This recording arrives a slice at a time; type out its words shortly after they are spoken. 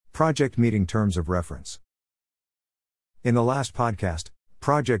Project Meeting Terms of Reference. In the last podcast,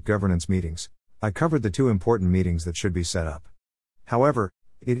 Project Governance Meetings, I covered the two important meetings that should be set up. However,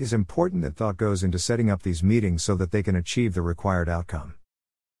 it is important that thought goes into setting up these meetings so that they can achieve the required outcome.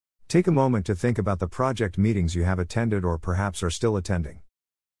 Take a moment to think about the project meetings you have attended or perhaps are still attending.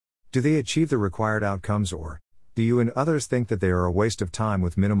 Do they achieve the required outcomes, or do you and others think that they are a waste of time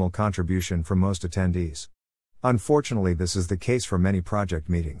with minimal contribution from most attendees? Unfortunately, this is the case for many project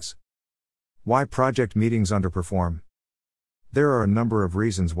meetings. Why project meetings underperform? There are a number of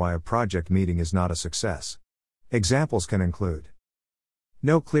reasons why a project meeting is not a success. Examples can include: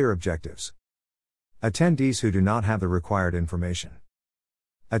 no clear objectives, attendees who do not have the required information,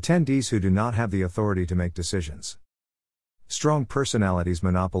 attendees who do not have the authority to make decisions, strong personalities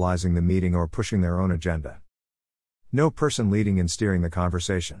monopolizing the meeting or pushing their own agenda, no person leading and steering the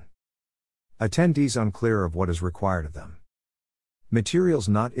conversation, attendees unclear of what is required of them, materials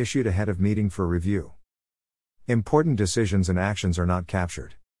not issued ahead of meeting for review, important decisions and actions are not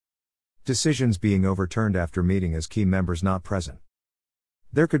captured, decisions being overturned after meeting as key members not present.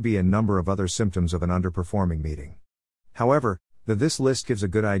 There could be a number of other symptoms of an underperforming meeting. However, this list gives a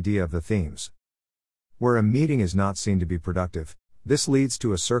good idea of the themes. Where a meeting is not seen to be productive, this leads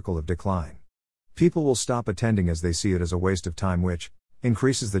to a circle of decline. People will stop attending as they see it as a waste of time, which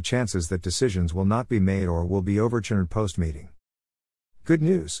increases the chances that decisions will not be made or will be overturned post-meeting. Good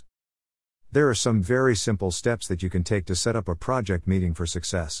news! There are some very simple steps that you can take to set up a project meeting for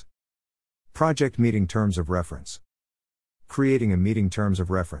success. Project Meeting Terms of Reference. Creating a Meeting Terms of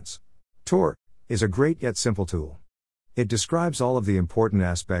Reference, TOR, is a great yet simple tool. It describes all of the important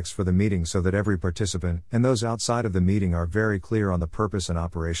aspects for the meeting so that every participant and those outside of the meeting are very clear on the purpose and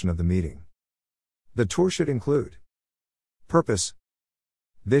operation of the meeting. The TOR should include purpose.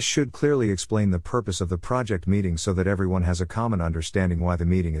 This should clearly explain the purpose of the project meeting so that everyone has a common understanding why the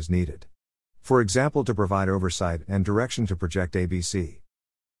meeting is needed. For example, to provide oversight and direction to Project ABC.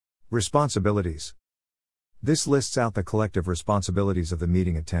 Responsibilities. This lists out the collective responsibilities of the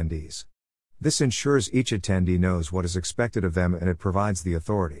meeting attendees. This ensures each attendee knows what is expected of them and it provides the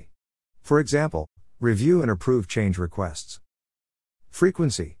authority. For example, review and approve change requests.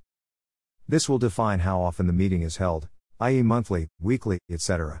 Frequency. This will define how often the meeting is held, i.e. monthly, weekly,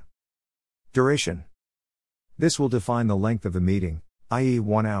 etc. Duration. This will define the length of the meeting, i.e.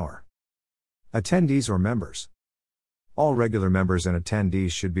 1 hour. Attendees or members. All regular members and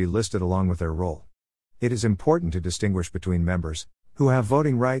attendees should be listed along with their role. It is important to distinguish between members, who have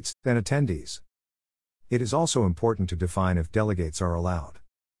voting rights, and attendees. It is also important to define if delegates are allowed.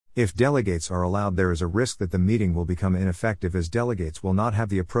 If delegates are allowed, there is a risk that the meeting will become ineffective as delegates will not have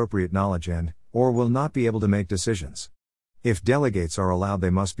the appropriate knowledge or will not be able to make decisions. If delegates are allowed, they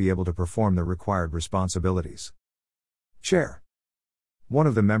must be able to perform the required responsibilities. Chair. One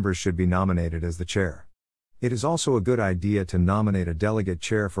of the members should be nominated as the chair. It is also a good idea to nominate a delegate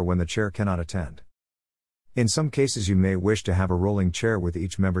chair for when the chair cannot attend. In some cases you may wish to have a rolling chair with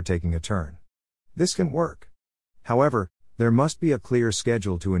each member taking a turn. This can work. However, there must be a clear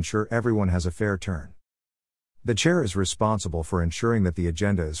schedule to ensure everyone has a fair turn. The chair is responsible for ensuring that the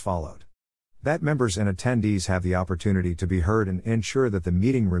agenda is followed, that members and attendees have the opportunity to be heard, and ensure that the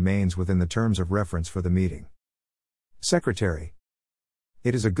meeting remains within the terms of reference for the meeting. Secretary.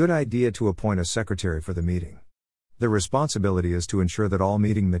 It is a good idea to appoint a secretary for the meeting. The responsibility is to ensure that all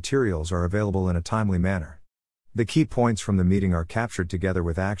meeting materials are available in a timely manner. The key points from the meeting are captured together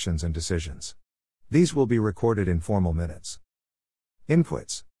with actions and decisions. These will be recorded in formal minutes.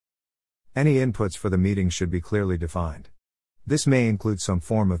 Inputs. Any inputs for the meeting should be clearly defined. This may include some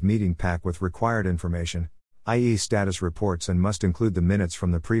form of meeting pack with required information, i.e. status reports, and must include the minutes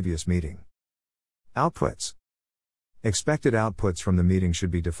from the previous meeting. Outputs. Expected outputs from the meeting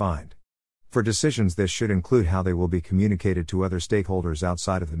should be defined. For decisions, this should include how they will be communicated to other stakeholders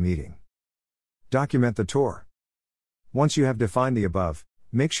outside of the meeting. Document the TOR. Once you have defined the above,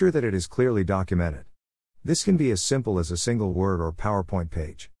 make sure that it is clearly documented. This can be as simple as a single Word or PowerPoint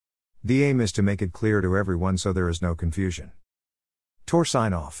page. The aim is to make it clear to everyone so there is no confusion. TOR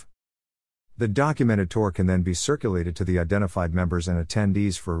sign-off. The documented TOR can then be circulated to the identified members and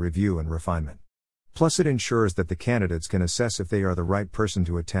attendees for review and refinement. Plus, it ensures that the candidates can assess if they are the right person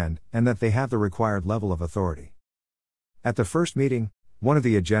to attend, and that they have the required level of authority. At the first meeting, one of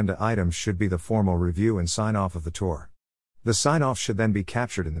the agenda items should be the formal review and sign-off of the TOR. The sign-off should then be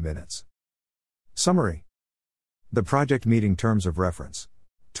captured in the minutes. Summary. The Project Meeting Terms of Reference,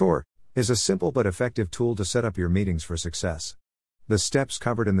 TOR, is a simple but effective tool to set up your meetings for success. The steps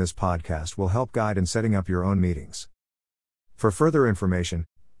covered in this podcast will help guide in setting up your own meetings. For further information,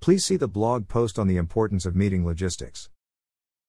 please see the blog post on the importance of meeting logistics.